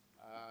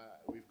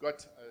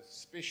got a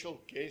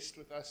special guest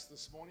with us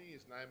this morning.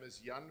 His name is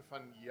Jan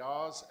van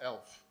Jaars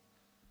Elf.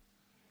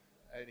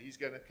 And he's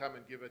going to come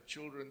and give a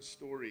children's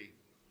story.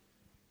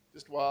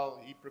 Just while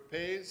he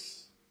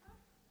prepares,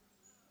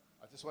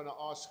 I just want to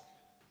ask,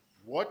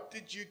 what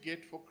did you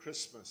get for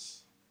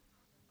Christmas?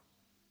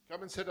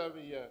 Come and sit over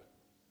here,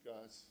 guys.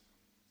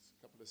 There's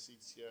a couple of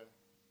seats here.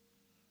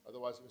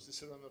 Otherwise, you must just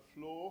sit on the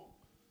floor.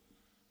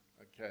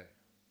 Okay.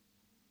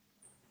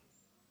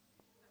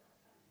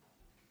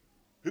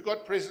 Who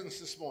got presents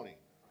this morning?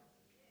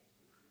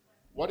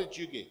 What did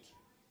you get?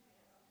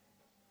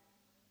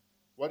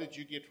 What did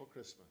you get for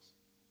Christmas?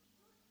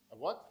 A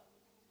what?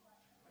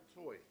 A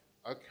toy.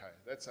 Okay,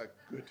 that's a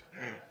good.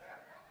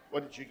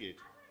 What did you get?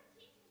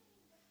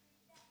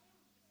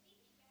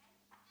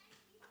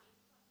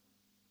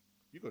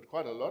 You got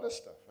quite a lot of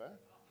stuff, eh?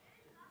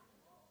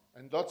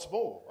 And lots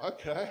more.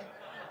 Okay.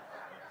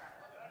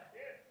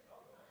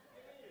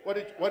 What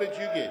did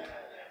you get?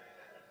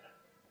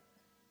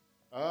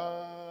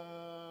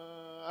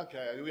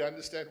 Okay, we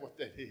understand what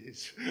that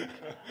is.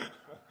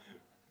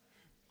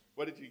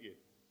 What did you get?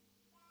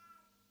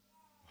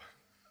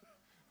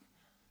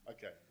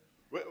 Okay.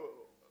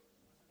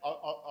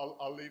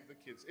 I'll leave the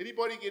kids.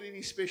 Anybody get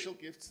any special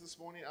gifts this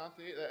morning out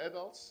there? The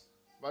adults?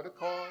 Motor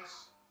cars?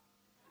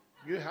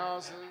 New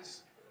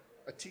houses?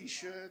 A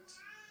t-shirt?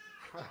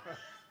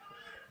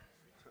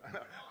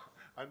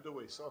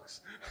 Underwear,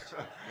 socks.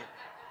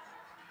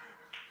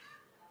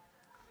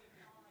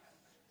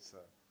 So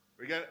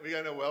we're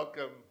going to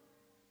welcome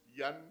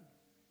Jan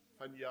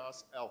van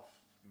Jaars Elf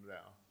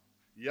now.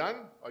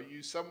 Jan, are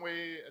you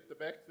somewhere at the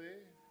back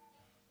there?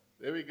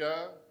 There we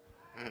go.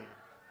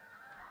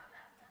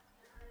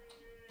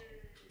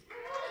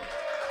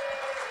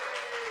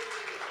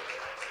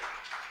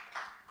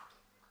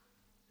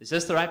 Is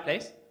this the right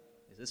place?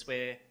 Is this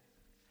where...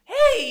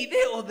 Hey,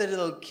 they're all the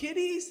little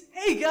kitties.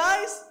 Hey,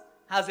 guys.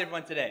 How's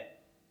everyone today?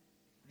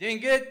 Doing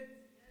good?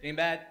 Doing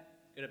bad?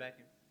 Good or bad?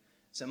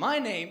 So my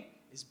name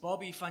is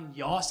Bobby van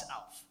Jaars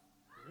Elf.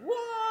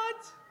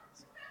 What?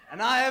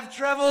 And I have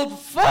traveled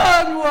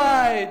far and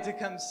wide to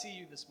come see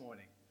you this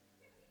morning.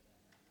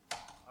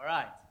 All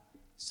right.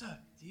 So,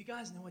 do you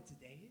guys know what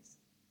today is?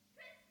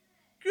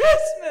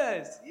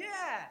 Christmas!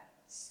 Yeah!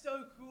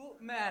 So cool.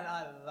 Man,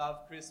 I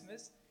love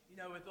Christmas. You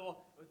know, with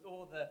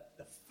all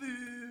the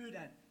food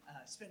and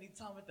spending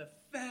time with the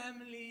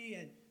family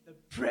and the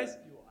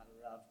presents. Yo,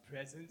 I love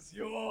presents.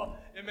 Yo,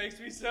 it makes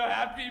me so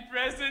happy,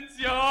 presents,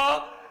 yo.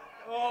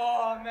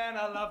 Oh, man,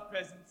 I love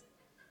presents.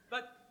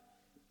 But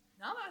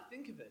now that I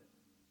think of it,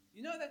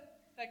 you know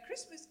that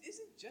Christmas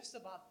isn't just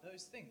about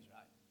those things,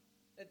 right?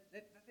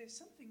 That there's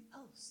something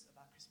else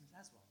about Christmas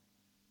as well.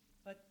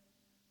 But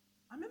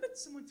I remember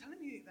someone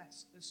telling me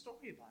the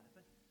story about it,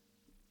 but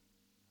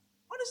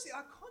honestly,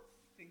 I can't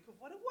think of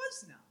what it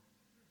was now.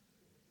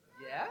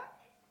 Yeah?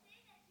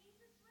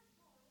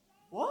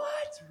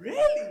 What?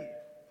 Really?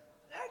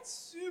 That's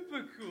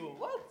super cool.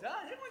 Well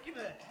done. Everyone give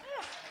it a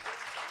hand.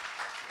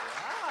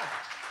 Wow.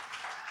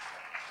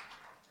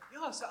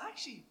 Yeah, so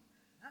actually,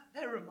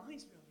 that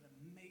reminds me of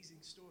an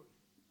amazing story.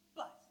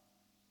 But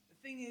the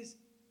thing is,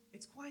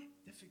 it's quite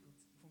difficult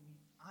for me.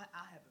 I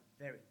have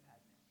a very bad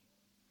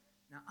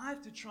memory. Now, I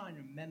have to try and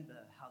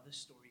remember how this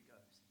story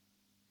goes.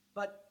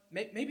 But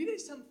maybe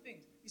there's some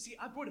things. You see,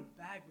 I brought a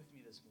bag with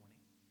me this morning.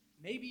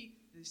 Maybe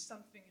there's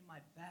something in my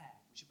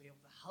bag which will be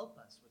able to help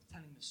us with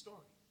telling the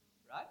story,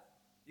 right?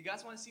 You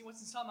guys want to see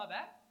what's inside my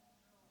bag?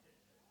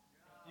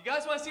 You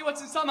guys want to see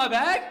what's inside my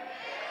bag?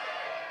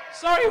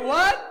 Sorry,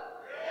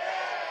 what?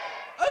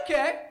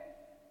 Okay.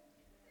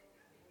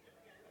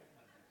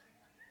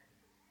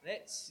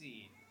 Let's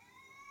see.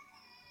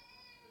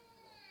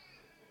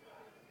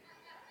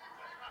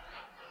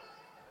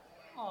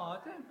 Oh,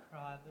 don't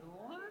cry, little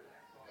one.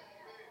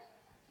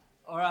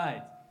 All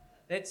right,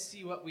 let's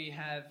see what we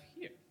have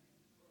here.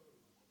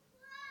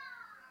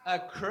 A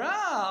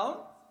crown?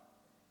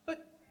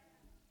 But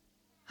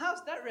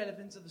how's that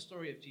relevant to the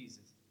story of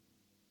Jesus?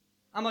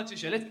 I'm not too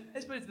sure.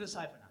 Let's put it to the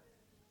side for now.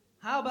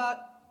 How about...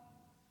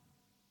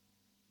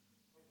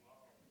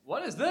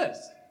 What is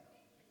this?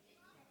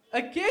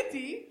 A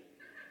kitty?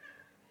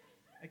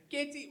 A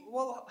kitty?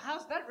 Well,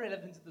 how's that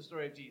relevant to the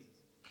story of Jesus?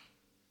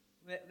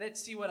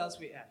 Let's see what else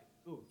we have.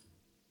 Ooh,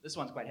 this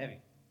one's quite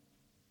heavy.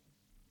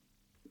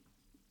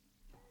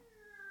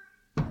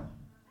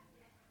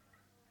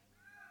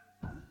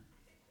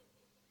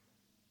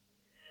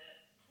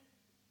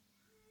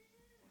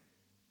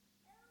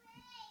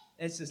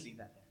 Let's just leave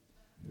that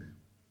there.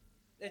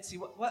 Let's see,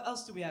 what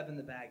else do we have in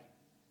the bag?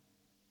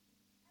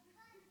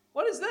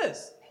 What is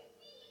this?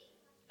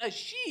 A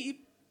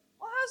sheep?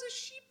 Well, how's a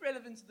sheep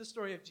relevant to the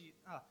story of Jesus?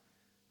 Oh,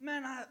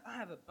 man, I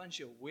have a bunch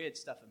of weird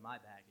stuff in my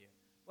bag here.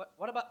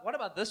 What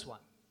about this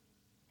one?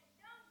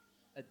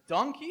 A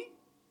donkey?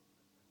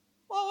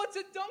 Well, what's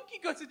a donkey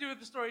got to do with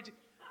the story of Jesus?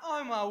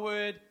 Oh, my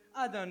word,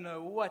 I don't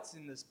know what's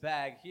in this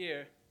bag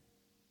here.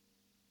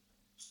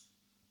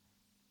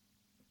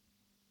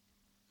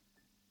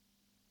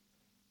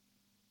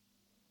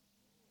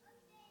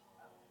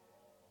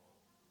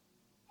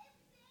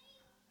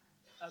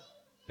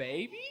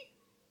 Baby?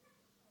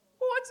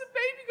 a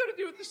baby got to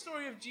do with the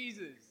story of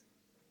Jesus?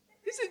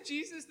 Isn't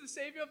Jesus the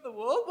Savior of the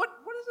world? What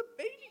has a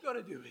baby got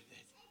to do with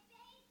it?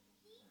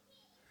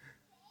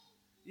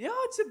 Yeah,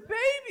 it's a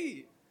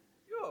baby.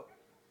 Yo,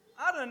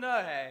 I don't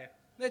know, hey.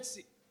 Let's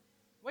see.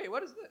 Wait,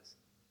 what is this?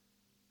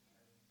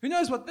 Who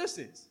knows what this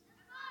is?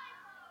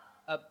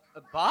 A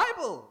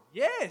Bible.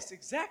 Yes,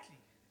 exactly.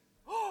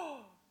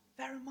 Oh,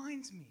 that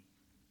reminds me.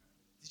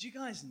 Did you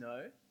guys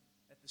know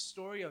that the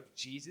story of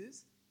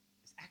Jesus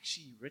is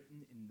actually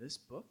written in this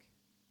book,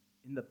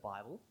 in the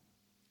Bible?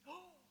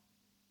 Oh,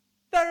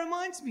 that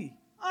reminds me.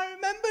 I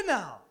remember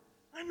now.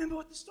 I remember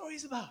what the story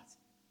is about.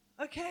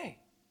 Okay.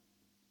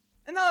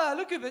 And now I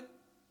look at it,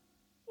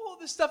 all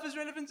this stuff is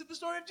relevant to the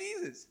story of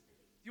Jesus.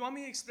 Do you want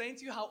me to explain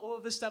to you how all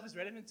of this stuff is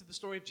relevant to the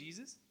story of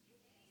Jesus?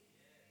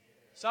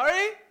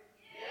 Sorry?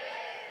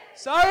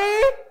 Yes.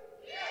 Sorry?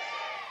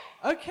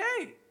 Yes.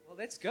 Okay, well,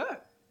 let's go.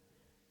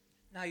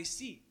 Now, you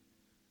see,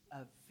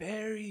 a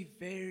very,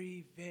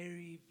 very,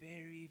 very,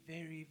 very,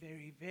 very,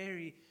 very,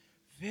 very,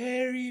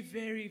 very,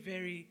 very,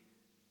 very,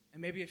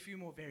 and maybe a few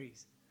more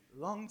berries,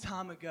 long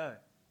time ago,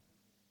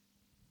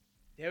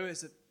 there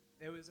was a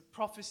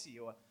prophecy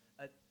or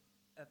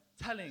a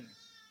telling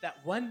that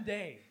one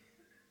day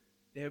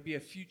there would be a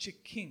future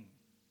king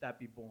that would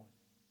be born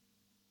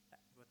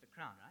with the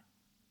crown, right?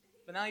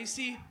 But now you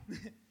see,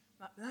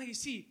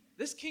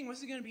 this king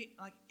wasn't going to be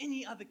like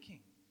any other king.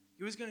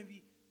 He was going to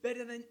be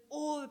better than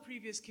all the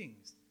previous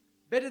kings,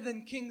 better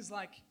than kings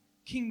like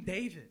King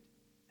David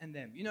and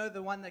them. You know,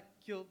 the one that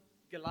killed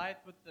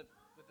Goliath with the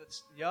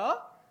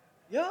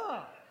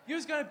yeah. He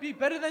was going to be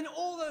better than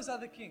all those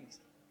other kings.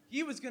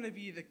 He was going to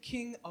be the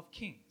King of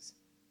Kings.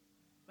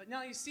 But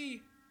now you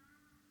see,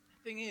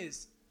 the thing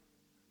is,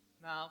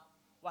 now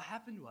what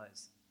happened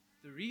was,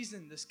 the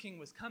reason this king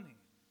was coming,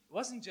 it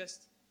wasn't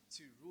just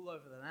to rule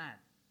over the land,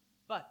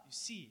 but you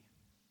see,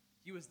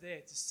 he was there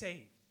to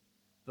save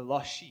the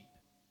lost sheep.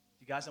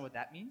 Do you guys know what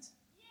that means?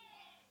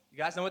 You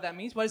guys know what that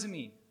means? What does it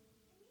mean?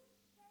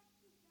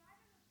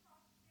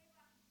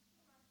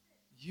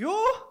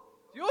 Yo,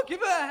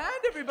 give her a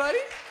hand, everybody.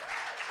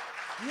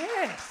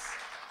 Yes.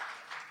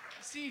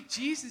 You see,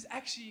 Jesus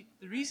actually,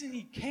 the reason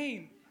he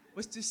came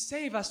was to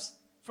save us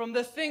from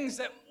the things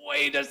that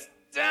weighed us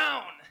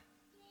down.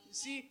 You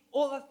see,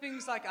 all the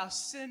things like our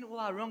sin, all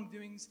our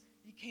wrongdoings,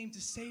 he came to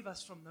save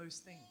us from those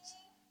things.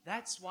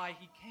 That's why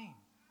he came.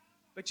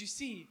 But you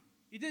see,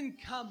 he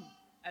didn't come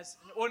as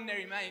an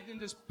ordinary man. He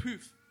didn't just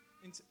poof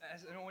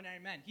as an ordinary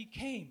man. He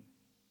came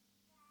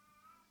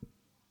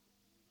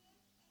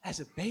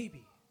as a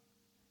baby.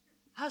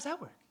 How does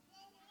that work?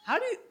 How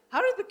did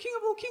the King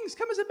of all kings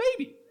come as a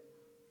baby?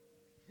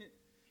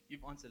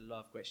 You've answered a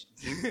lot of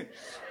questions.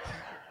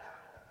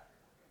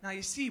 Now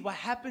you see, what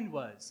happened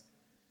was,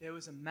 there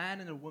was a man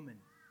and a woman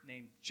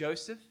named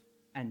Joseph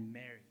and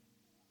Mary.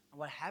 And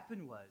what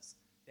happened was,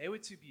 they were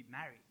to be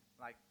married.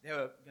 Like, they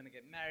were going to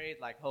get married,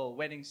 like whole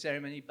wedding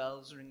ceremony,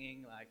 bells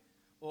ringing, like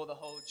all the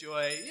whole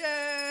joy,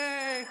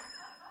 yay!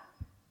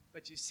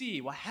 But you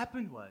see, what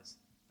happened was,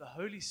 the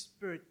Holy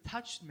Spirit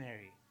touched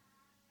Mary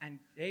and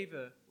gave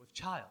her with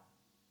child.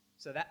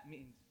 So that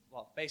means,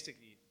 well,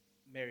 basically,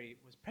 Mary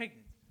was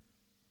pregnant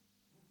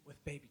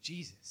with baby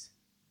Jesus.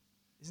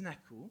 Isn't that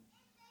cool?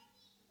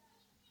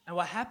 And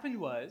what happened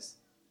was,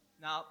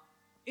 now,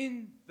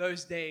 in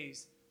those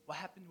days, what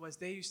happened was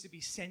there used to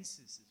be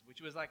censuses,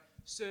 which was like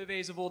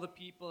surveys of all the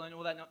people and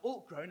all that,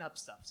 all grown-up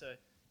stuff, so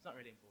it's not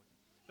really important.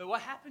 But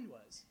what happened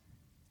was,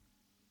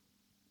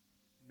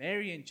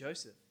 Mary and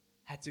Joseph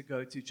had to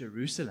go to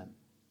Jerusalem.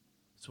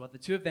 So what the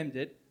two of them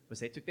did was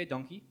they took their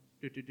donkey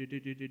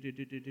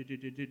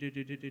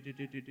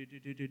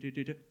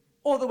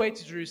all the way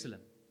to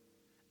Jerusalem,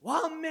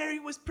 while Mary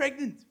was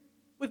pregnant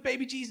with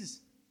baby Jesus.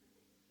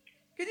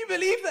 Can you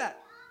believe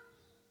that?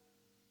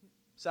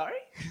 Sorry?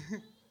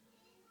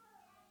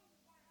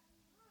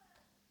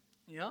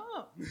 Yeah.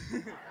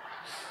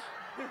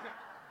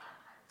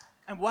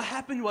 And what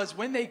happened was,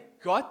 when they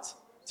got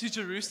to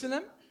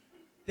Jerusalem,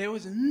 there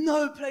was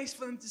no place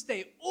for them to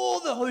stay.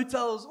 All the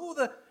hotels, all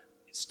the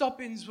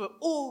stop-ins were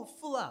all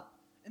full up,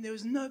 and there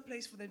was no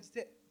place for them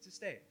to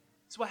stay.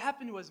 So what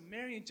happened was,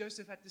 Mary and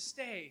Joseph had to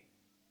stay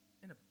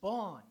in a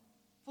barn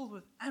filled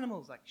with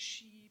animals like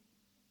sheep,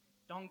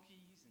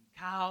 donkeys, and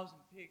cows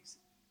and pigs.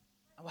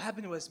 And what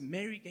happened was,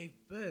 Mary gave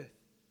birth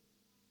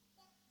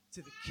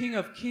to the King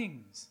of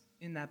Kings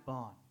in that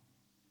barn.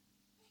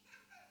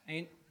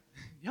 And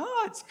yeah,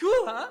 it's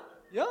cool, huh?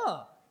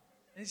 Yeah.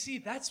 And see,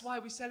 that's why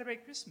we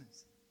celebrate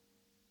Christmas.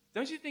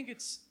 Don't you think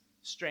it's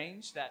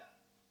strange that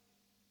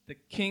the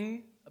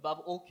king above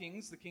all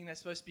kings, the king that's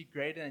supposed to be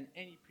greater than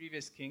any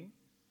previous king,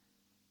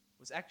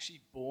 was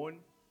actually born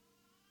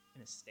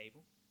in a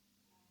stable?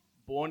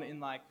 Born in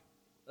like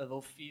a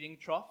little feeding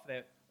trough.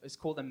 It's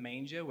called a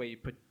manger, where you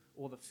put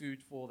all the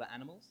food for the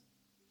animals.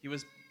 He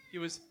was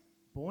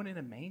born in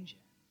a manger.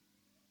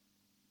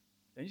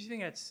 Don't you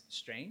think that's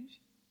strange?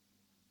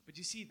 But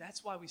you see,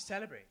 that's why we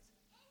celebrate.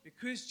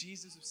 Because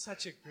Jesus was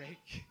such a great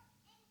king.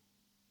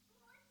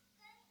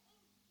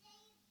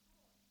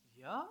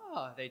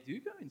 Yeah, they do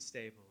go in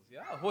stables.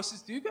 Yeah,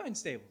 horses do go in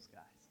stables,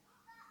 guys.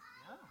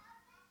 Yeah.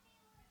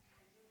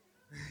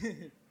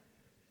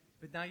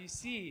 But now you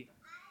see,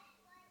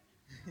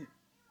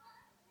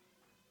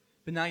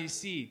 but now you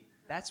see,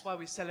 that's why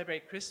we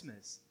celebrate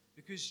Christmas.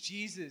 Because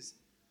Jesus,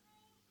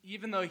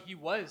 even though he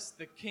was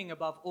the king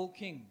above all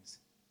kings,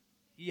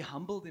 he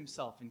humbled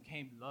himself and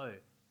came low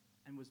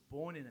and was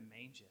born in a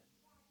manger.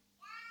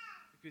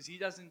 Because he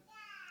doesn't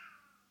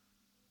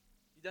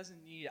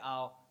need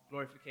our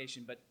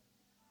glorification, but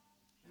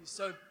he's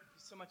so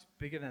much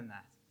bigger than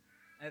that.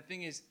 And the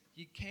thing is,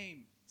 he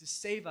came to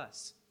save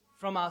us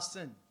from our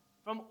sin,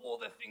 from all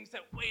the things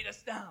that weighed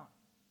us down,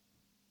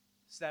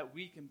 so that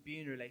we can be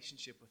in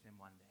relationship with him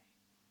one day.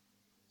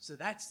 So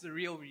that's the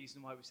real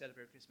reason why we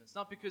celebrate Christmas.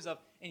 Not because of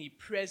any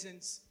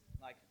presents,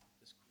 like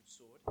this cool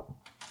sword,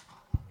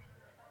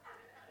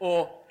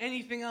 or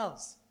anything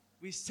else.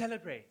 We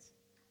celebrate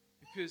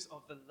because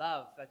of the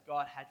love that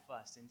God had for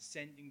us in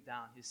sending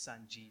down his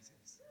son,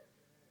 Jesus.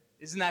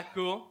 Isn't that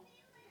cool?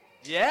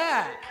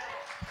 Yeah.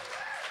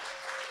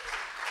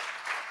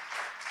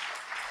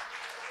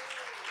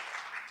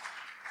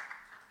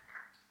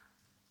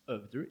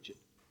 Over to Richard.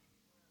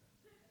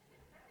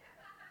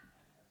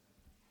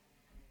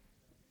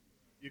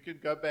 You can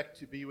go back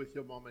to be with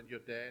your mom and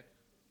your dad.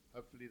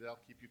 Hopefully they'll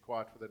keep you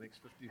quiet for the next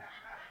 50 years.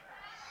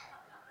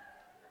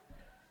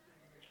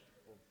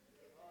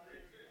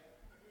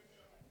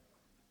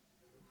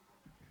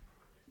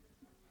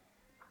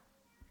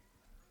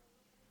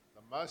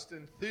 The most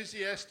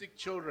enthusiastic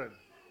children.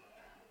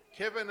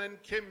 Kevin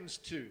and Kim's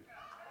too.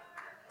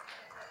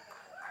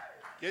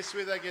 Guess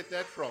where they get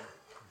that from?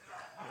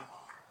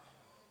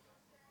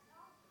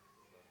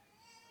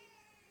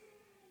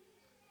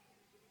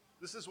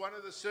 This is one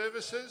of the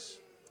services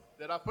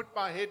that I put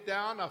my head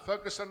down, I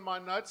focus on my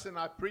notes, and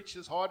I preach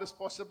as hard as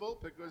possible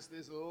because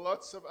there's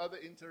lots of other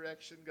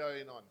interaction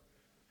going on.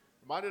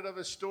 Reminded of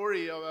a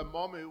story of a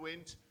mom who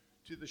went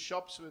to the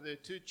shops with her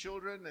 2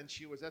 children, and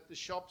she was at the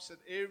shops, and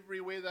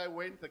everywhere they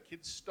went, the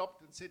kids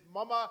stopped and said,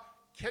 "Mama,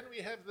 can we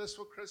have this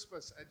for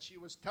Christmas?" And she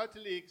was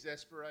totally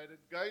exasperated,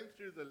 going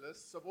through the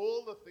lists of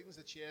all the things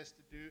that she has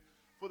to do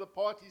for the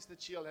parties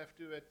that she'll have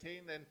to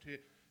attend and to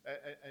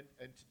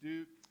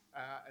do.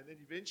 And then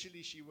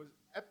eventually she was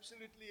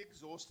absolutely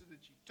exhausted, and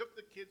she took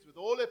the kids with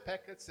all her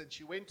packets and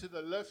she went to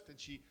the lift, and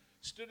she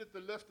stood at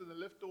the lift, and the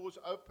lift doors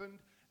opened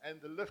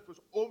and the lift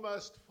was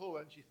almost full,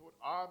 and she thought,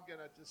 I'm going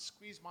to just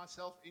squeeze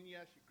myself in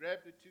here. She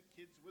grabbed her 2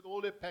 kids with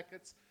all her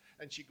packets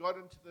and she got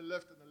into the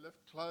lift, and the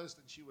lift closed,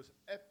 and she was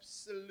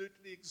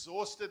absolutely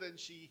exhausted, and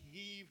she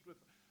heaved with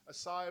a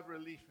sigh of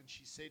relief, and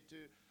she said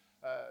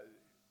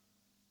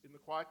in the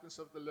quietness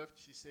of the lift,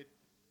 she said,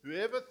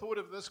 "Whoever thought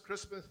of this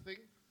Christmas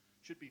thing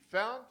should be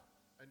found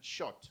and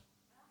shot."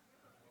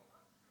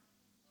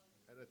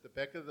 And at the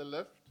back of the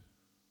lift,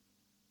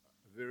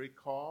 a very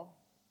calm,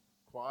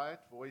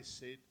 quiet voice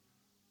said,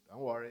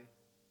 "Don't worry,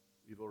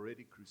 we've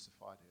already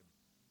crucified him."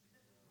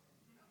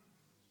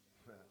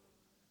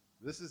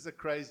 This is a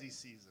crazy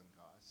season,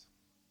 guys.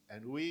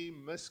 And we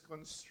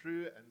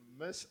misconstrue and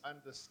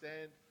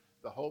misunderstand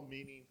the whole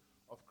meaning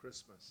of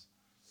Christmas.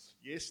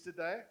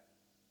 Yesterday,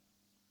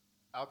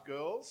 my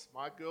girls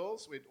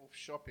went off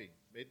shopping.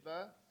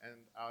 Medla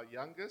and our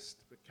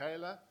youngest,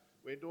 Michaela,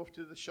 went off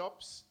to the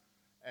shops,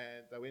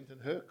 and they went in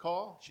her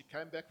car. She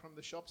came back from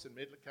the shops, and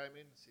Medla came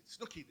in and said,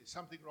 "Snooky, there's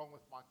something wrong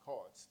with my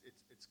car.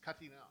 It's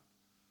cutting out."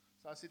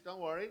 So I said, "Don't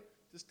worry,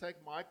 just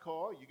take my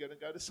car. You're going to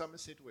go to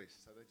Somerset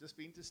West." So they've just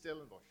been to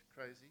Stellenbosch.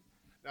 Crazy.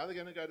 Now they're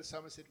going to go to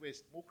Somerset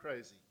West. More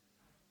crazy.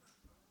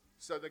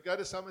 So they go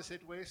to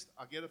Somerset West.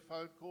 I get a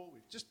phone call.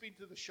 We've just been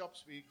to the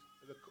shops.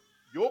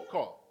 Your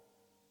car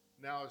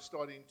now is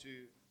starting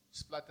to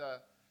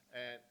splutter,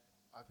 and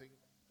I think,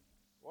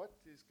 what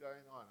is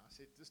going on? I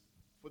said, just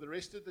for the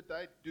rest of the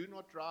day, do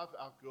not drive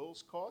our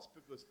girls' cars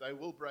because they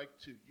will break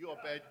too. You are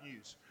bad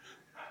news.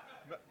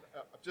 No,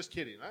 I'm just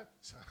kidding, eh?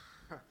 So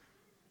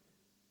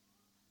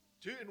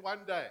 2 in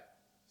one day.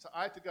 So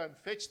I had to go and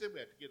fetch them. We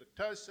had to get a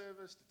tow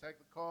service to take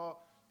the car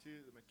to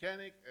the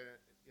mechanic,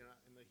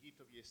 in the heat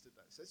of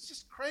yesterday. So it's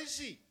just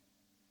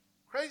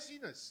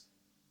craziness.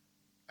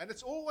 And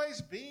it's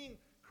always been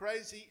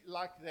crazy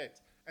like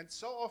that. And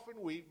so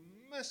often we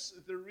miss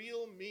the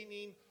real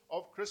meaning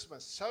of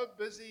Christmas. So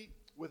busy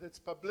with its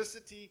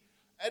publicity,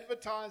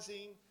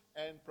 advertising,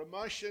 and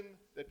promotion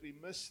that we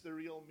miss the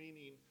real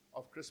meaning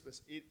of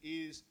Christmas. It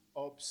is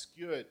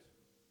obscured.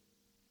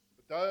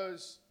 But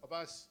those of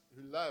us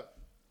who love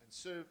and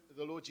serve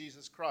the Lord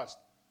Jesus Christ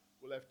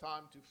will have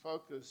time to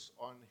focus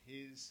on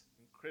his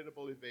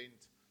incredible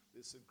event,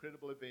 this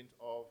incredible event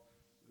of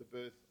the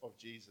birth of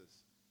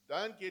Jesus.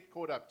 Don't get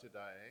caught up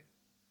today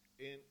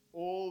in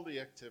all the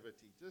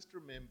activity. Just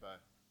remember,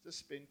 just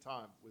spend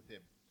time with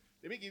him.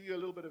 Let me give you a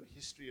little bit of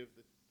history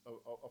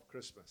of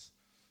Christmas.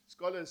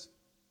 Scholars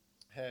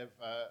have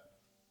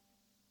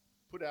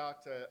put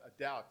out a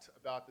doubt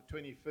about the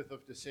 25th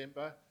of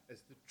December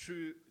as the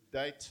true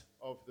date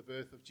of the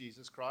birth of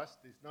Jesus Christ.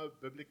 There's no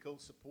biblical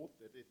support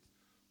that it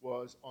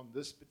was on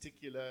this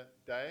particular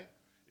day.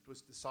 It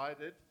was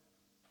decided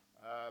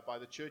by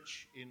the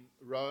church in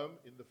Rome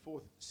in the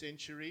 4th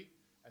century,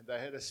 and they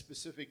had a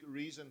specific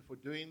reason for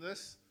doing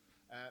this.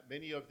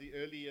 Many of the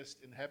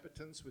earliest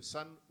inhabitants were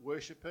sun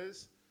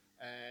worshippers,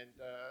 and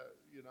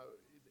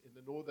in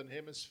the northern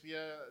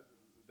hemisphere,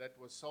 that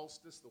was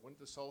solstice, the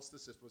winter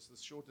solstice. It was the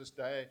shortest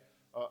day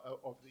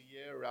of the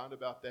year around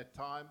about that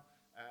time,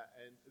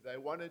 and they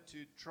wanted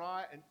to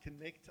try and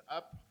connect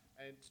up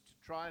and to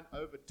try and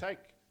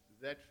overtake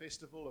that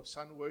festival of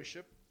sun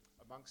worship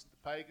amongst the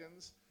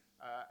pagans,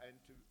 and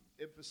to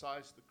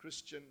emphasize the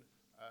Christian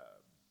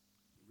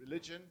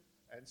religion.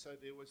 And so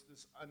there was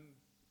this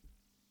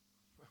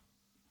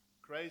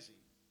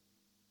crazy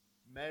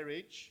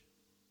marriage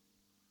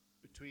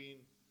between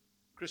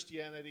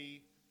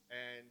Christianity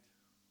and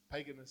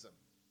paganism.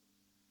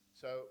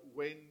 So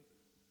when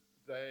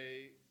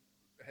they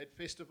had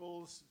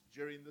festivals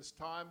during this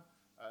time,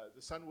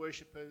 the sun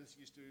worshippers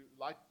used to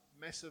light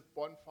massive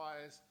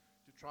bonfires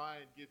to try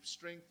and give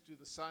strength to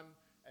the sun.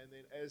 And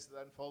then as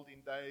the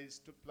unfolding days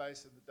took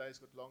place and the days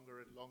got longer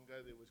and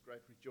longer, there was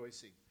great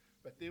rejoicing.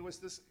 But there was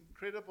this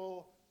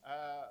incredible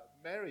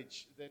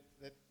marriage that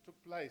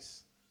took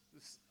place,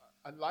 this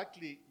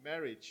unlikely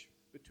marriage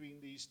between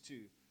these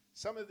two.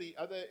 Some of the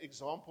other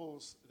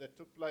examples that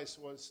took place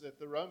was that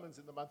the Romans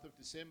in the month of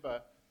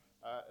December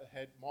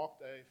had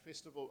marked a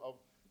festival of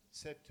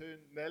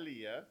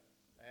Saturnalia,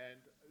 and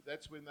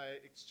that's when they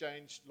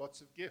exchanged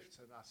lots of gifts,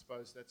 and I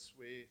suppose that's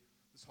where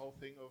this whole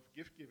thing of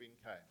gift giving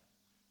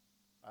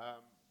came.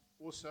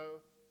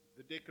 Also,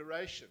 the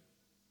decoration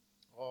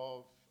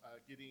of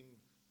getting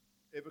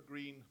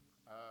evergreen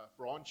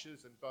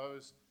branches and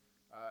boughs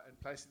and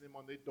placing them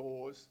on their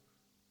doors.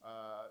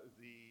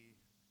 The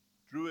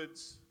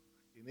Druids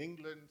in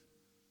England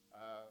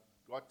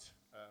got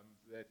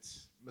that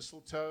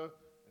mistletoe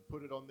and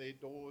put it on their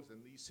doors,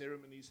 and these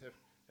ceremonies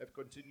have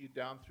continued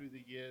down through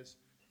the years.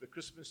 The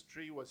Christmas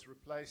tree was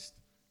replaced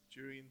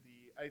during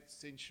the 8th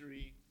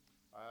century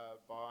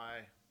by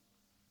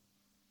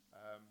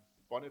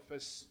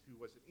Boniface, who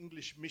was an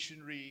English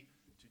missionary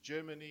to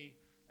Germany,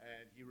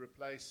 and he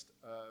replaced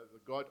the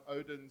god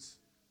Odin's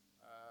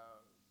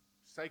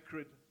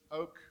sacred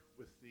oak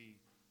with the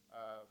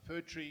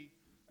fir tree.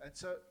 And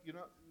so,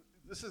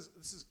 this is.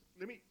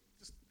 Let me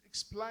just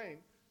explain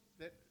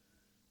that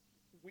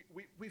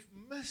we've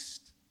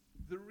missed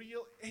the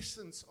real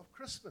essence of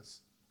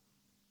Christmas.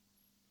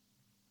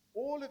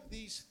 All of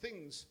these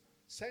things,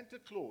 Santa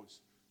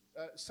Claus,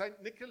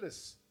 Saint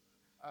Nicholas,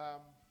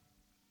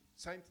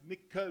 Saint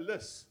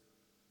Nicholas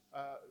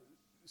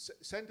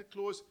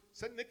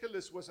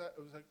was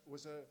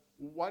a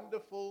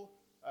wonderful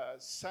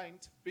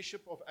saint,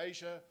 bishop of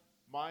Asia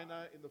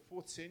Minor in the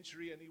 4th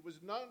century, and he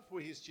was known for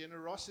his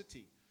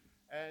generosity.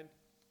 And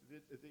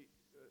the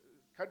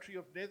country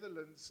of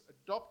Netherlands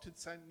adopted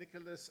Saint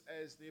Nicholas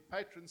as their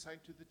patron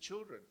saint to the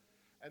children.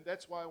 And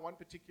that's why one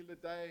particular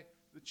day,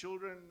 the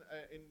children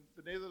in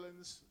the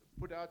Netherlands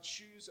put out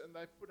shoes, and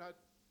they put out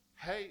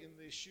hay in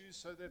their shoes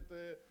so that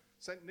the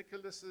St.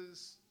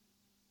 Nicholas's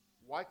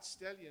white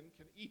stallion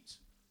can eat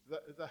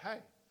the hay.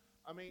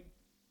 I mean,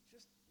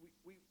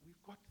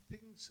 we've got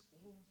things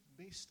all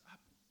messed up.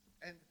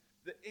 And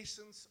the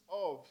essence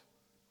of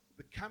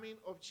the coming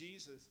of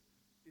Jesus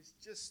is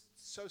just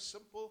so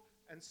simple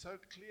and so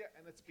clear,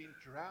 and it's been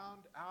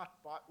drowned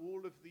out by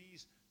all of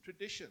these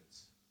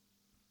traditions.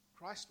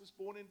 Christ was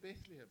born in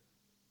Bethlehem,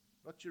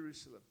 not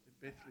Jerusalem,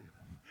 in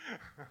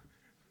Bethlehem.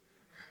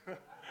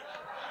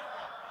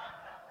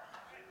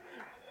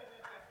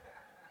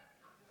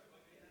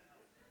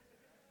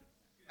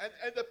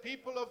 And the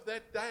people of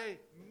that day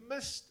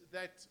missed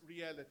that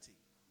reality.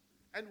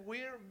 And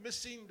we're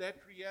missing that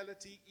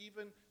reality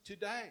even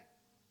today.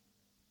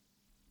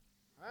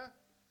 Huh?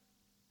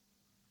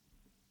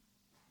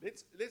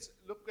 Let's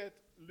look at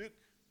Luke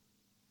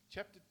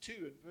chapter 2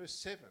 and verse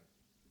 7.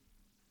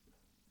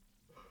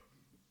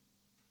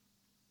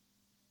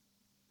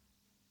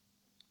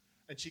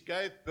 And she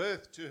gave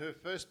birth to her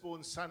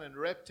firstborn son and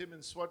wrapped him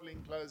in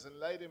swaddling clothes and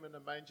laid him in a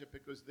manger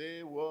because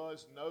there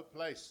was no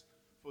place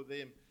for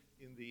them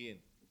in the inn.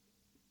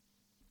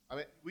 I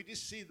mean, we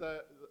just see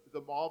the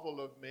marvel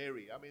of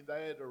Mary. I mean,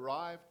 they had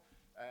arrived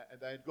and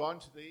they had gone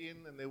to the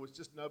inn and there was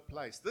just no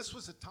place. This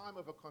was a time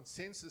of a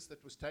consensus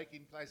that was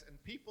taking place,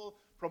 and people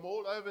from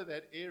all over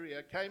that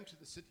area came to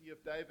the city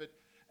of David,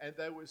 and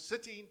they were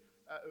sitting,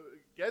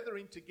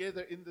 gathering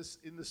together in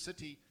the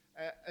city,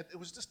 and there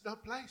was just no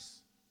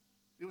place.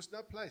 There was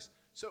no place.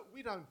 So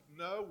we don't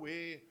know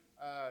where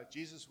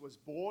Jesus was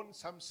born.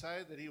 Some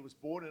say that he was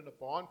born in a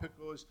barn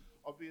because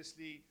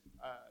obviously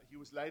he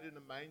was laid in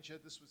a manger.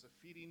 This was a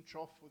feeding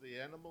trough for the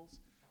animals.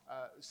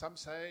 Some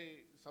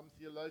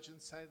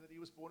theologians say that he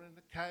was born in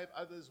a cave.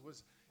 Others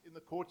was in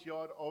the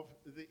courtyard of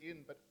the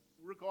inn. But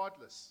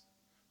regardless,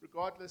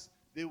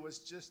 there was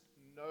just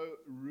no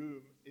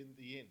room in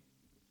the inn.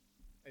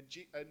 And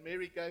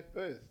Mary gave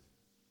birth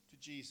to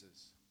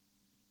Jesus,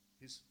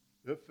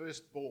 her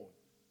firstborn.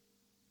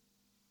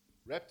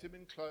 Wrapped him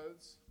in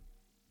clothes.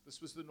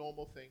 This was the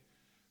normal thing.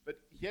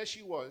 But here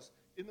she was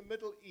in the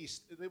Middle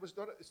East.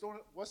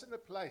 Wasn't a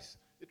place.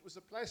 It was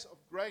a place of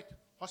great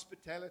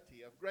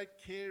hospitality, of great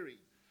caring.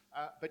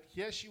 But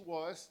here she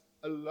was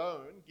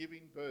alone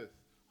giving birth.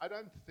 I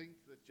don't think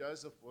that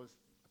Joseph was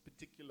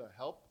particular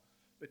help.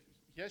 But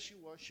here she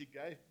was, she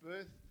gave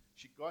birth,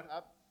 she got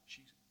up,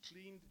 she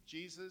cleaned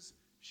Jesus,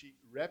 she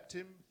wrapped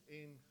him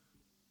in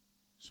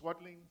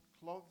swaddling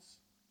cloths.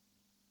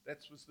 That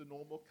was the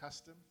normal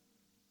custom,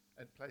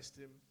 and placed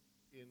him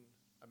in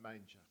a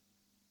manger.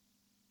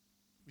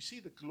 We see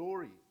the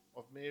glory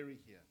of Mary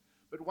here.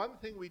 But one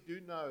thing we do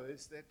know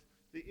is that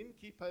the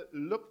innkeeper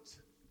looked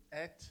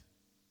at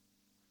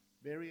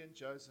Mary and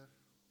Joseph,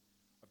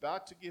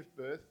 about to give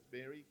birth,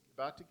 Mary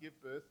about to give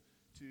birth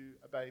to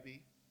a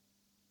baby,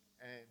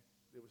 and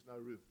there was no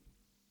room.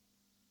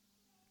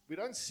 We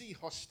don't see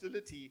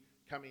hostility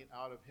coming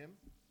out of him.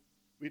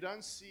 We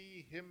don't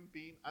see him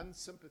being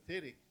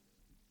unsympathetic.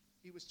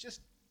 He was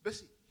just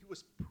busy. He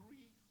was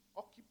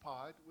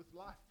preoccupied with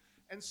life.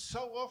 And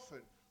so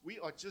often, we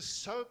are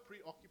just so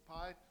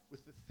preoccupied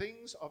with the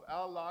things of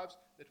our lives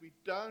that we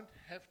don't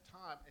have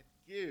time and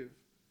give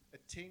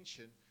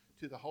attention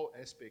to the whole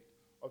aspect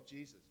of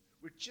Jesus.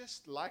 We're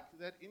just like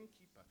that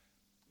innkeeper.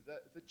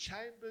 The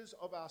chambers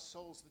of our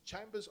souls, the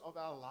chambers of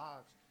our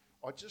lives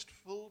are just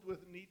filled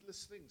with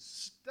needless things,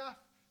 stuff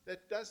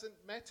that doesn't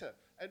matter,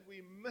 and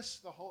we miss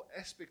the whole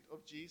aspect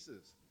of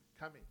Jesus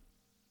coming.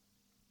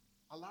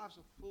 Our lives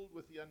are filled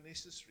with the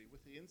unnecessary,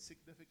 with the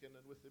insignificant,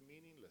 and with the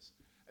meaningless.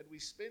 And we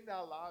spend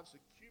our lives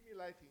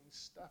accumulating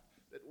stuff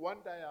that one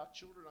day our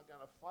children are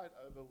going to fight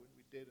over when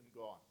we're dead and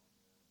gone.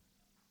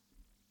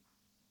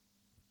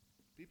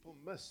 People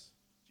miss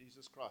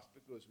Jesus Christ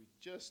because we're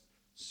just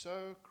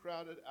so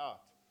crowded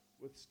out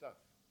with stuff.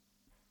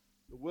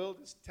 The world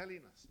is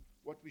telling us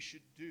what we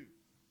should do,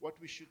 what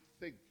we should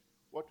think,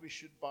 what we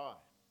should buy.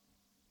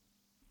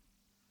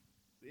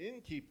 The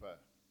innkeeper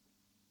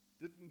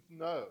didn't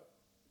know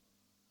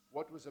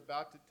what was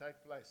about to take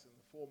place in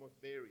the form of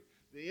Mary,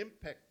 the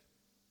impact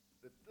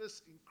that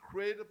this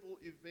incredible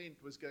event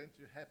was going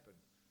to happen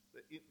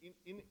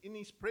in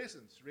his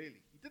presence,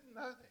 really. He didn't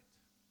know that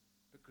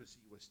because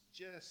he was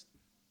just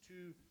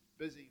too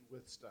busy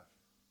with stuff.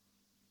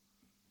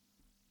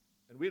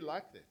 And we're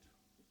like that.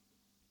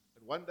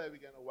 And one day we're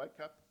going to wake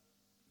up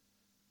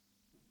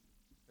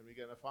and we're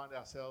going to find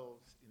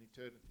ourselves in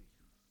eternity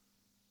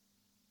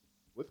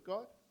with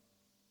God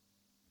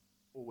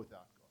or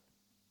without God.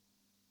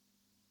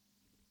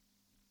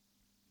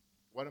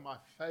 One of my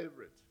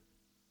favorite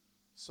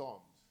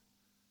Psalms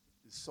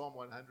is Psalm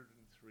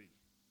 103.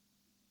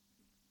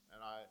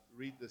 And I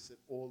read this at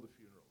all the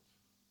funerals.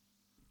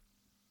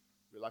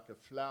 We're like a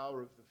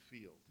flower of the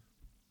field.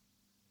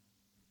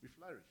 We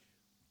flourish.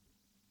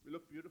 We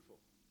look beautiful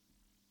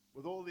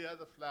with all the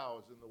other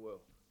flowers in the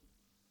world.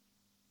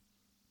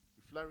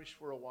 We flourish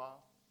for a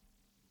while,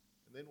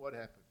 and then what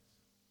happens?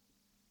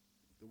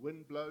 The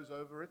wind blows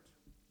over it,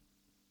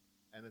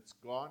 and it's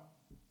gone,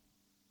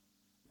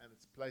 and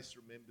its place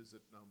remembers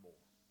it no more.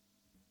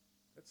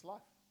 That's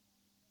life.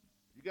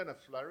 You're going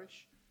to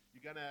flourish.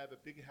 You're going to have a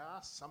big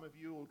house. Some of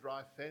you will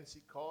drive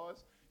fancy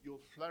cars.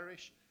 You'll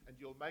flourish, and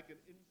you'll make an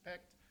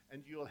impact,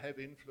 and you'll have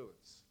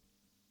influence,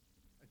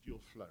 and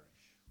you'll flourish.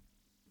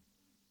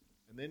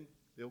 And then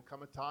there'll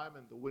come a time,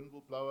 and the wind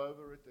will blow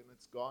over it, and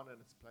it's gone, and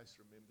its place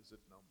remembers it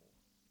no more.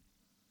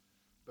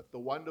 But the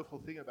wonderful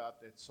thing about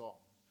that song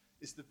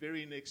is the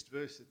very next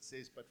verse. It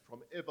says, "But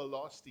from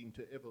everlasting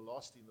to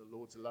everlasting, the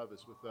Lord's love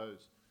is with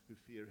those who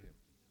fear him."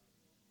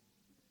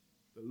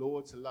 The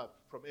Lord's love,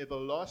 from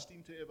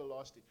everlasting to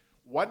everlasting.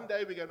 One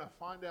day we're going to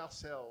find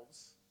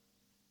ourselves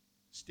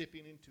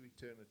stepping into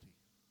eternity.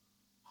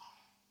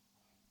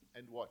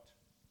 And what?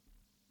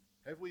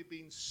 Have we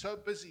been so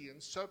busy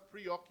and so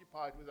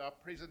preoccupied with our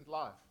present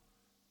life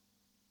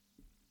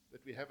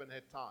that we haven't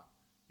had time?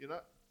 You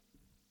know,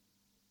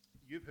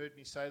 you've heard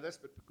me say this,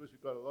 but because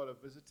we've got a lot of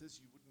visitors,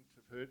 you wouldn't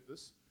have heard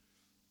this.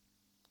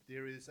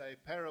 There is a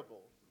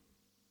parable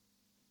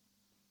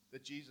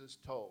that Jesus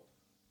told.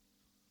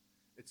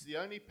 It's the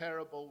only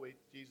parable where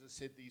Jesus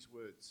said these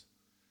words.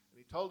 And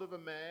he told of a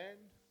man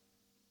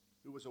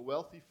who was a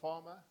wealthy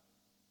farmer.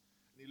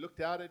 And he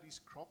looked out at his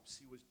crops.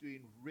 He was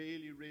doing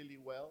really, really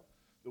well.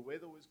 The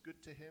weather was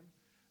good to him.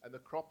 And the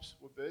crops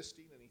were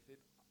bursting. And he said,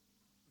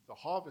 the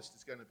harvest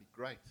is going to be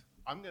great.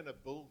 I'm going to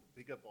build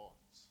bigger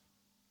barns.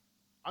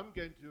 I'm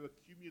going to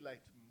accumulate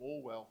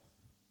more wealth.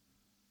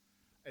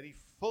 And he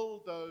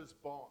filled those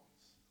barns.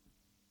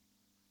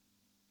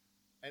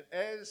 And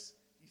as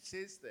he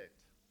says that,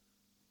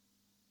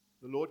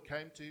 the Lord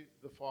came to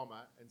the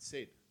farmer and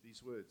said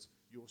these words,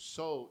 "Your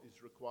soul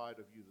is required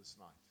of you this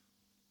night."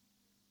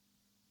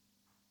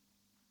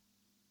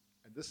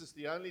 And this is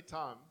the only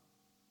time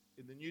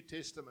in the New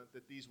Testament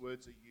that these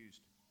words are used.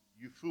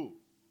 You fool.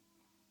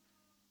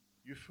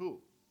 You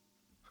fool.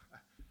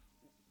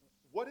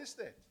 What is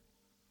that?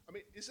 I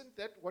mean, isn't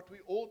that what we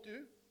all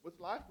do with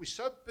life? We're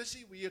so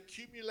busy, we're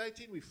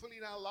accumulating, we're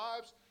filling our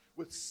lives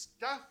with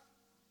stuff.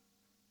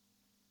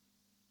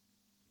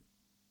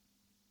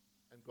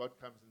 And God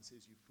comes and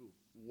says, "You fool."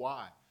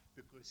 Why?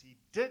 Because he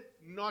did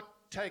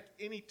not take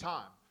any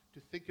time to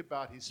think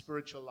about his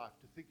spiritual life,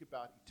 to think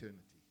about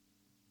eternity.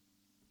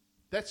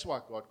 That's why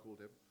God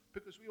called him,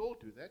 because we all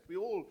do that. We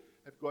all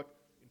have got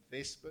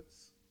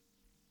investments.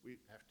 We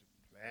have to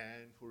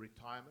plan for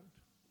retirement.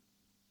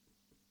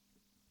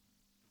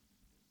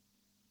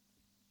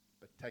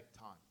 but take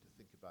time to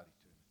think about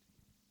eternity.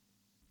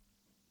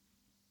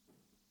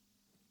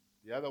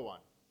 The other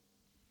one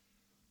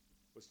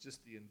was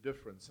just the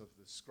indifference of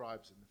the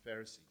scribes and the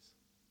Pharisees.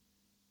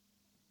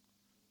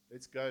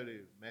 Let's go to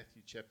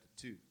Matthew chapter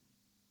 2.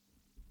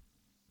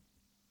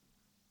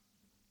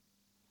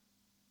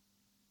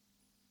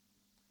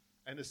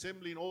 And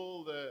assembling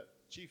all the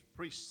chief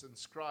priests and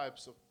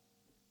scribes of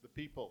the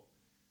people.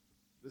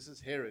 This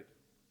is Herod.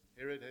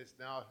 Herod has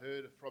now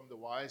heard from the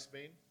wise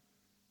men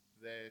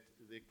that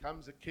there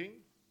comes a king,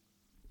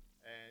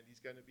 and he's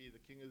going to be the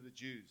king of the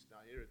Jews. Now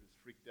Herod is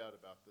freaked out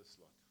about this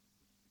lot.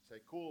 So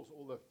he calls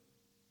all the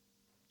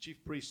chief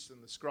priests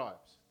and the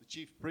scribes. The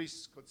chief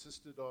priests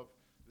consisted of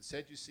the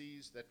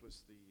Sadducees, that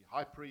was the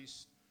high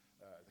priest,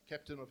 the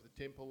captain of the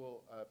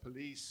temple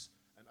police,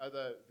 and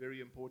other very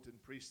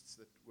important priests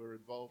that were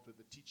involved with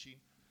the teaching.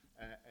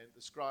 And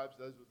the scribes,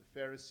 those were the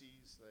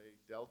Pharisees.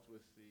 They dealt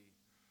with the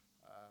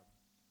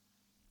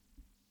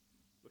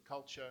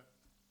culture,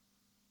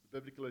 the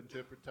biblical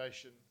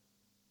interpretation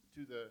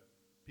to the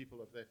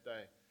people of that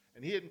day.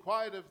 And he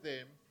inquired of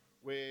them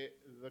where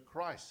the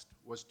Christ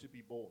was to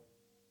be born.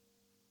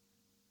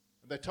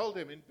 And they told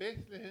him, in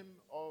Bethlehem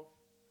of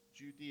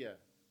Judea.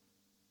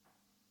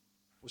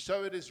 For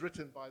so it is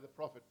written by the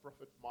prophet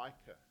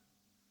Micah.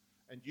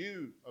 And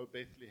you, O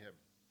Bethlehem,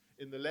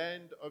 in the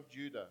land of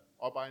Judah,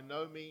 are by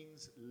no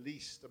means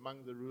least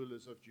among the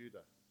rulers of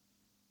Judah.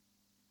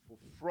 For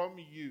from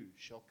you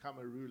shall come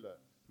a ruler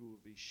who will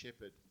be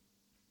shepherd,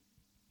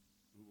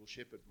 who will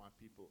shepherd my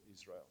people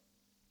Israel.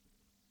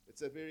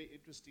 It's a very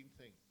interesting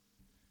thing.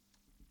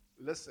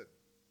 Listen,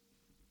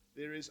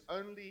 there is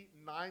only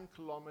 9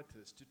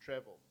 kilometers to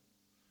travel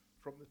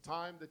from the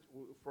time that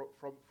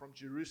from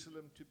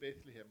Jerusalem to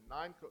Bethlehem.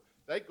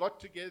 They got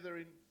together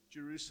in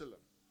Jerusalem,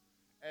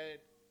 and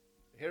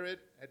Herod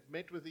had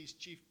met with these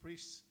chief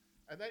priests,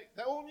 and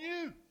they all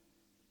knew.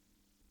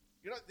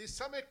 You know, there's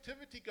some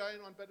activity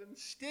going on, but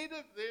instead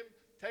of them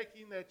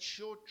taking that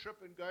short trip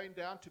and going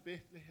down to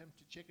Bethlehem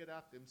to check it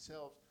out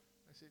themselves,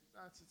 they said,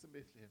 no, it's in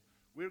Bethlehem.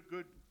 We're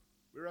good.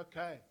 We're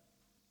okay.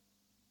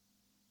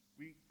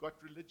 We got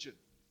religion.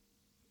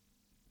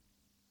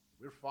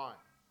 We're fine.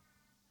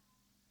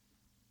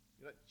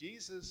 You know,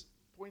 Jesus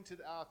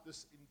pointed out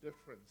this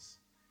indifference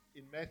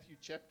in Matthew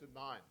chapter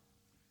 9.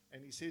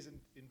 And he says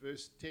in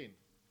verse 10,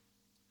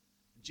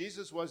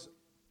 Jesus was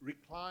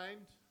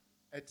reclined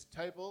at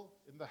table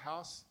in the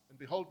house, and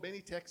behold,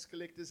 many tax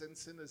collectors and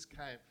sinners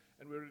came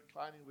and were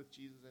reclining with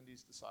Jesus and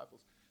his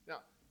disciples. Now,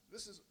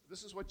 this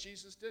is what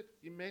Jesus did.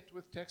 He met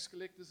with tax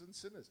collectors and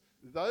sinners.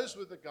 Those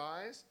were the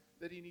guys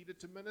that he needed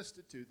to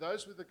minister to.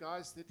 Those were the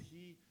guys that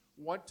he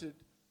wanted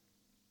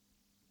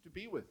to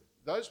be with.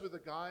 Those were the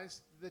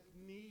guys that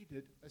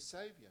needed a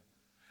Savior.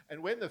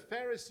 And when the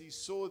Pharisees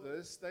saw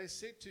this, they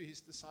said to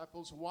his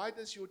disciples, why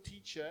does your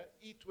teacher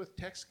eat with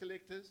tax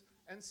collectors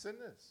and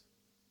sinners?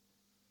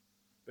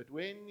 But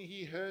when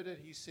he heard it,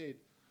 he said,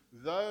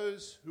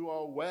 those who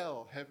are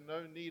well have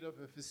no need of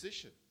a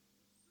physician,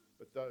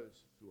 but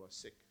those who are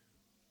sick.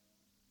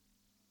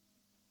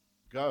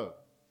 Go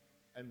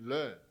and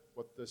learn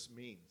what this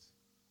means.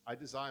 I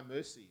desire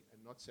mercy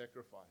and not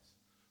sacrifice,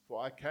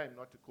 for I came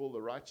not to call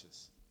the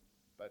righteous,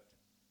 but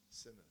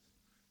sinners.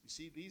 You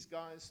see, these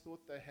guys thought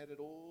they had it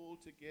all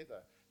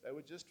together. They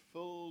were just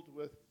filled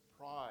with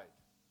pride.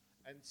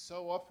 And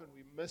so often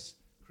we miss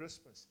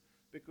Christmas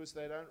because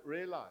they don't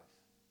realize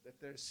that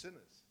they're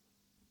sinners.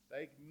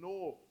 They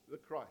ignore the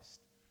Christ.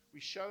 We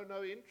show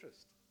no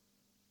interest.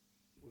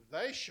 Well,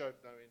 they showed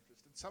no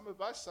interest. And some of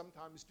us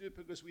sometimes do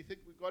because we think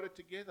we've got it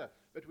together.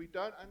 But we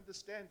don't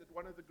understand that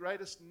one of the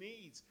greatest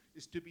needs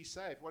is to be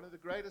saved. One of the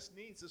greatest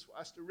needs is for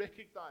us to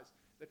recognize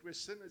that we're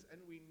sinners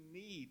and we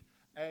need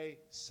a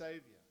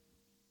Savior.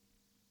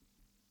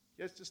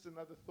 Here's just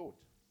another thought.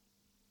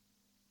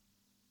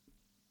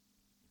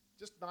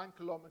 Just 9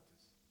 kilometers.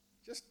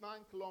 Just 9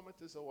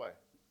 kilometers away.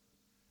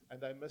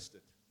 And they missed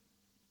it.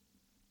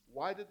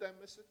 Why did they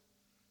miss it?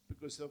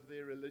 Because of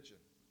their religion.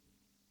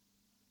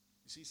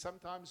 You see,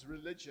 sometimes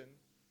religion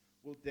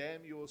will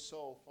damn your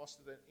soul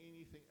faster than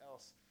anything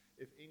else,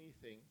 if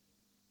anything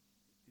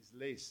is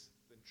less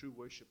than true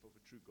worship of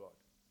a true God.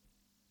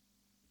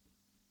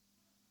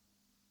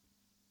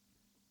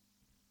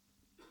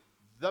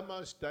 The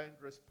most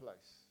dangerous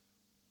place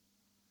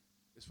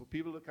is for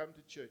people to come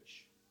to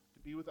church, to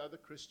be with other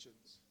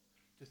Christians,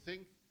 to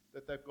think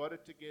that they've got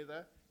it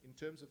together in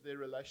terms of their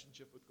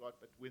relationship with God,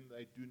 but when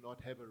they do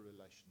not have a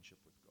relationship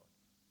with God.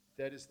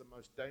 That is the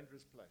most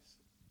dangerous place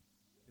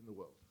in the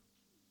world.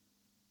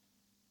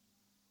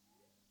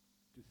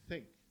 To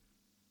think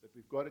that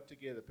we've got it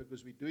together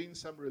because we're doing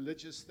some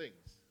religious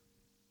things.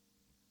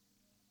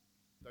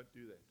 Don't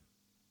do that.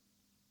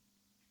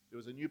 There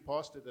was a new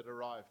pastor that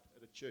arrived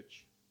at a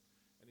church,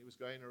 and he was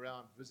going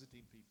around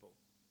visiting people,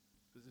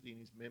 visiting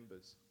his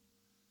members.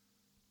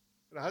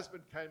 And a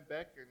husband came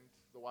back, and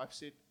the wife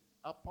said,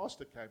 our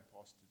pastor came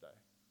past today.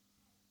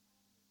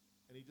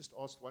 And he just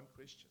asked one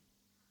question.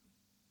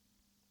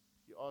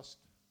 He asked,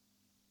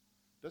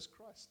 does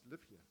Christ live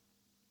here?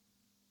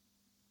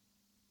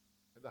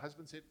 And the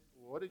husband said,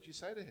 what did you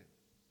say to him?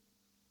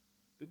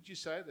 Didn't you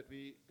say that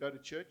we go to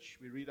church,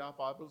 we read our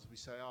Bibles, we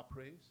say our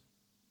prayers?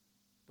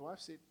 The wife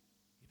said,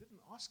 he didn't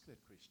ask that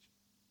question.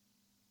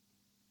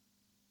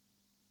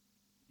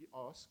 He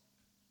asked,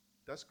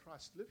 does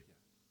Christ live here?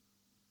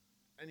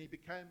 And he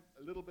became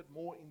a little bit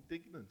more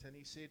indignant, and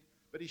he said,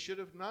 but he should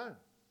have known.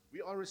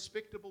 We are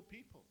respectable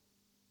people.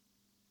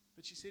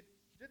 But she said,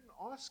 he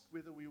didn't ask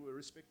whether we were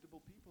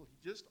respectable people.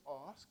 He just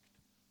asked,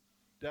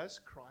 does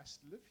Christ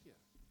live here?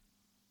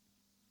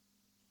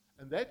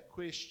 And that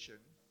question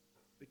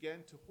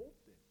began to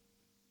haunt them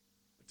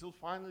until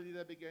finally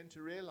they began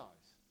to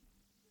realize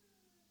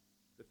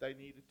that they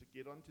needed to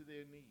get onto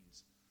their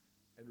knees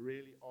and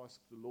really ask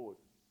the Lord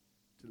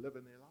to live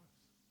in their lives.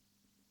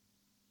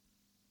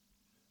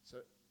 So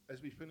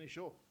as we finish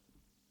off,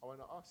 I want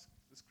to ask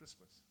this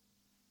Christmas,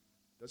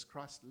 does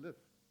Christ live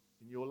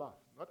in your life?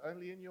 Not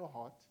only in your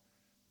heart,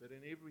 but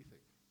in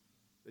everything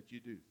that you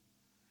do.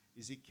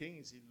 Is he king?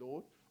 Is he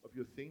Lord of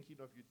your thinking,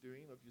 of your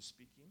doing, of your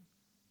speaking?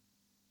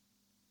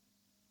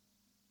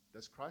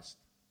 Does Christ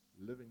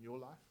live in your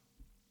life?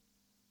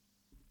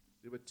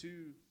 There were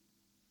two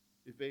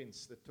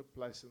events that took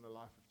place in the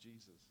life of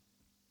Jesus.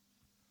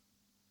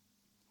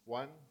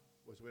 One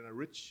was when a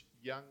rich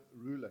young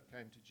ruler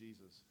came to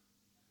Jesus.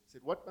 He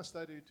said, what must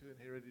I do to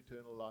inherit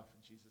eternal life?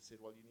 And Jesus said,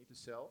 well, you need to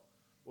sell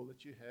all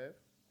that you have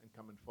and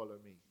come and follow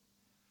me.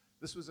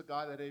 This was a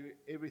guy that had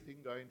everything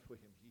going for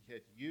him. He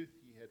had youth,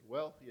 he had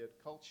wealth, he had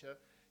culture,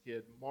 he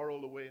had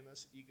moral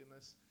awareness,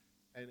 eagerness,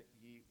 and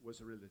he was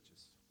a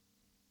religious.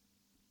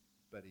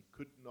 But he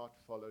could not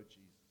follow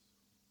Jesus.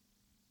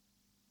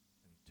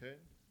 And he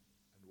turned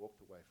and walked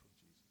away from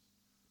Jesus.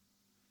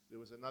 There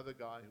was another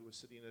guy who was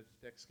sitting at a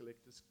tax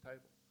collector's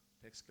table.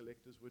 Tax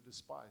collectors were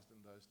despised in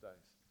those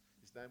days.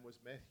 His name was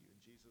Matthew, and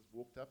Jesus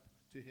walked up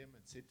to him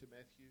and said to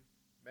Matthew,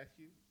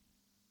 Matthew,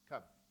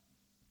 come,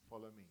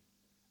 follow me.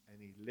 And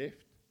he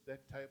left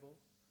that table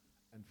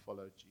and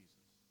followed Jesus.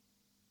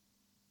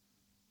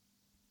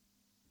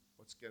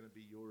 What's going to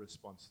be your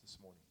response this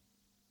morning?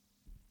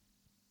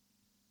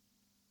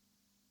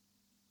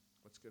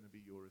 What's going to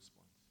be your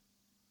response?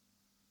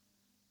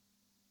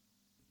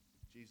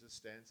 Jesus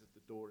stands at the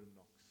door and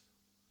knocks.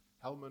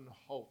 Helman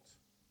Holt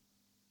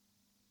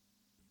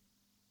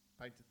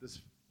painted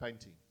this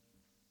painting.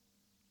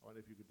 I wonder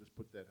if you could just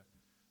put that up.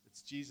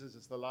 It's Jesus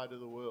as the light of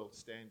the world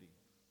standing.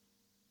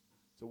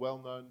 It's a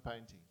well-known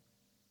painting.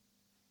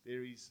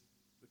 There he's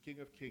the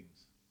King of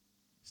Kings,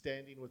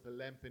 standing with a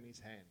lamp in his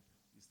hand.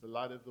 He's the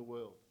light of the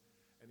world,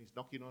 and he's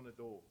knocking on a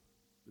door.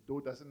 The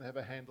door doesn't have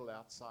a handle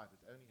outside.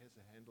 It only has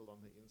a handle on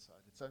the inside.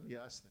 It's only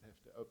us that have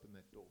to open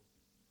that door.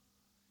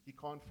 He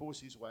can't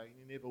force his way, and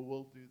he never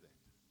will do that.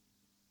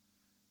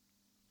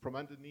 From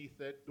underneath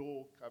that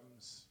door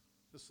comes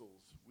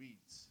thistles,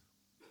 weeds.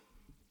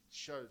 It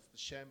shows the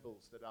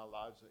shambles that our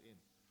lives are in.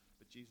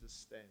 But Jesus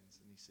stands,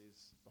 and he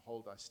says,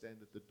 behold, I stand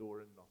at the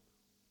door and knock.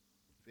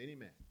 If any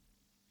man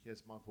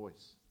hears my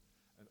voice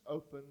and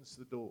opens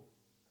the door,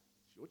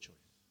 it's your choice,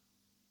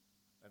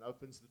 and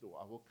opens the door,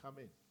 I will come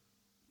in,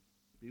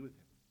 be with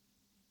him,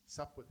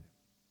 sup with him,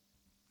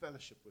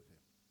 fellowship with him,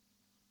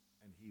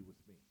 and he with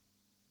me.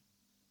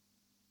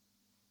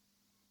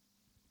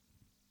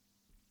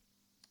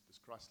 Does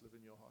Christ live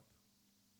in your heart?